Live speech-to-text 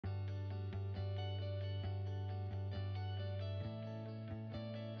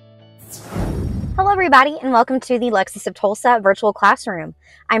Hello everybody and welcome to the Lexus of Tulsa virtual classroom.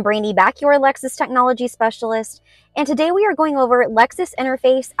 I'm Brandie Back, your Lexus technology specialist, and today we are going over Lexus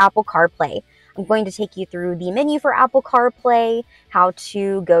Interface Apple CarPlay. I'm going to take you through the menu for Apple CarPlay, how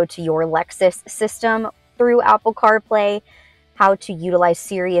to go to your Lexus system through Apple CarPlay, how to utilize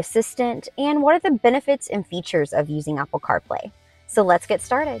Siri Assistant, and what are the benefits and features of using Apple CarPlay. So let's get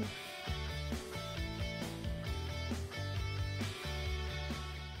started.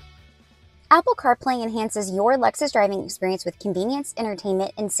 Apple CarPlay enhances your Lexus driving experience with convenience,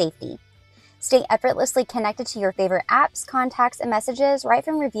 entertainment, and safety. Stay effortlessly connected to your favorite apps, contacts, and messages right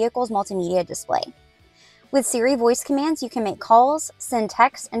from your vehicle's multimedia display. With Siri voice commands, you can make calls, send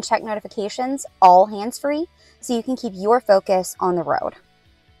texts, and check notifications, all hands-free, so you can keep your focus on the road.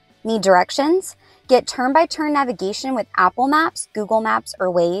 Need directions? Get turn-by-turn navigation with Apple Maps, Google Maps, or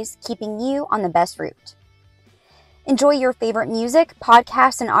Waze, keeping you on the best route. Enjoy your favorite music,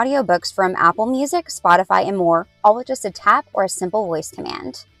 podcasts, and audiobooks from Apple Music, Spotify, and more, all with just a tap or a simple voice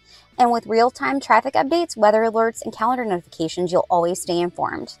command. And with real-time traffic updates, weather alerts, and calendar notifications, you'll always stay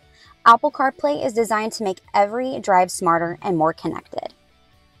informed. Apple CarPlay is designed to make every drive smarter and more connected.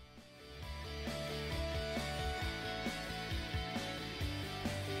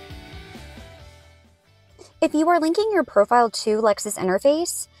 If you are linking your profile to Lexus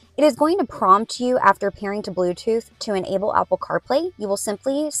Interface, it is going to prompt you after pairing to Bluetooth to enable Apple CarPlay. You will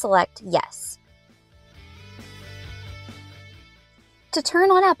simply select Yes. To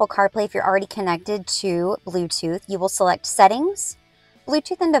turn on Apple CarPlay, if you're already connected to Bluetooth, you will select Settings,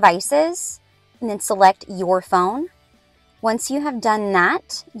 Bluetooth and Devices, and then select Your Phone. Once you have done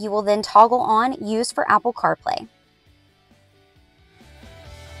that, you will then toggle on Use for Apple CarPlay.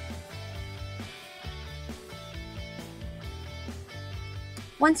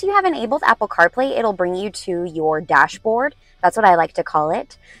 Once you have enabled Apple CarPlay, it'll bring you to your dashboard. That's what I like to call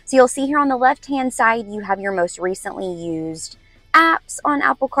it. So you'll see here on the left-hand side, you have your most recently used apps on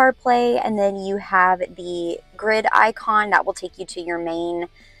Apple CarPlay, and then you have the grid icon that will take you to your main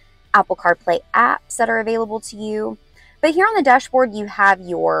Apple CarPlay apps that are available to you. But here on the dashboard, you have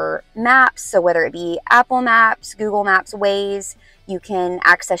your maps. So whether it be Apple Maps, Google Maps, Waze, you can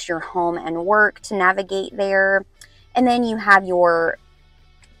access your home and work to navigate there. And then you have your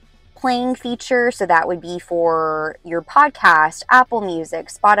playing feature, so that would be for your podcast, Apple Music,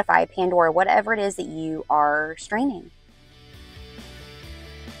 Spotify, Pandora, whatever it is that you are streaming.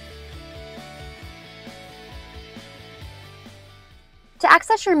 To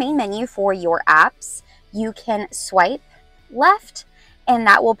access your main menu for your apps, you can swipe left and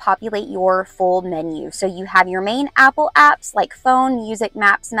that will populate your full menu. So you have your main Apple apps like phone, music,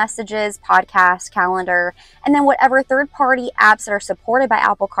 maps, messages, podcast, calendar, and then whatever third-party apps that are supported by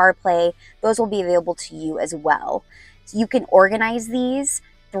Apple CarPlay, those will be available to you as well. So you can organize these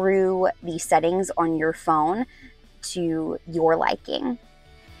through the settings on your phone to your liking.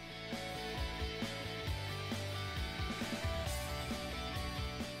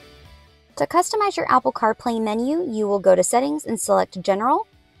 To customize your Apple CarPlay menu, you will go to Settings and select General.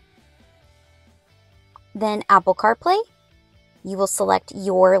 Then Apple CarPlay. You will select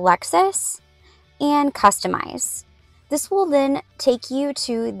your Lexus and Customize. This will then take you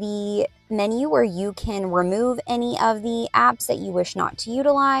to the menu where you can remove any of the apps that you wish not to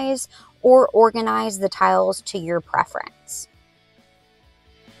utilize or organize the tiles to your preference.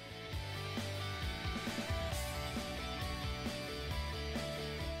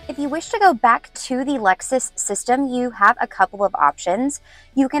 If you wish to go back to the Lexus system, you have a couple of options.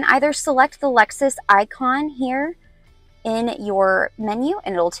 You can either select the Lexus icon here in your menu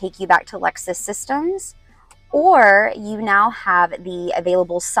and it'll take you back to Lexus systems, or you now have the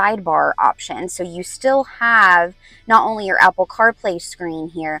available sidebar option. So you still have not only your Apple CarPlay screen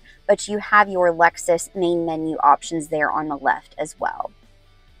here, but you have your Lexus main menu options there on the left as well.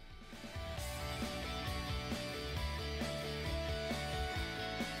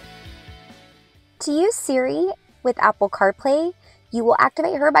 To use Siri with Apple CarPlay, you will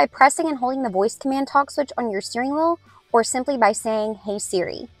activate her by pressing and holding the voice command talk switch on your steering wheel, or simply by saying, "Hey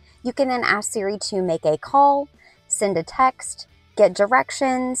Siri." You can then ask Siri to make a call, send a text, get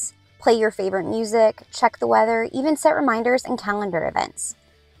directions, play your favorite music, check the weather, even set reminders and calendar events.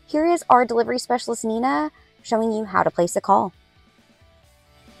 Here is our delivery specialist, Nina, showing you how to place a call.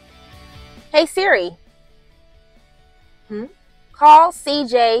 Hey Siri. Call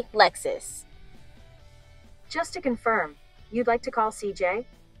CJ Lexus. Just to confirm, you'd like to call CJ?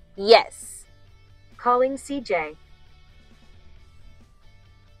 Yes. Calling CJ.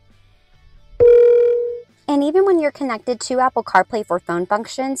 And even when you're connected to Apple CarPlay for phone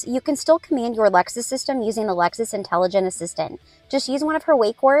functions, you can still command your Lexus system using the Lexus Intelligent Assistant. Just use one of her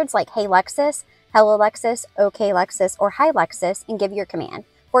wake words like Hey Lexus, Hello Lexus, OK Lexus, or Hi Lexus and give your command.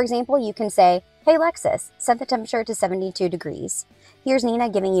 For example, you can say, Hey Lexus, set the temperature to 72 degrees. Here's Nina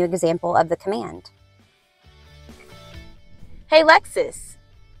giving you an example of the command. Hey Lexus.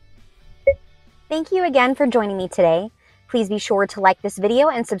 Thank you again for joining me today. Please be sure to like this video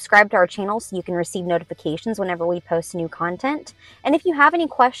and subscribe to our channel so you can receive notifications whenever we post new content. And if you have any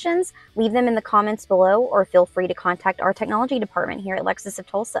questions, leave them in the comments below or feel free to contact our technology department here at Lexus of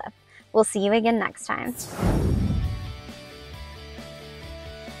Tulsa. We'll see you again next time.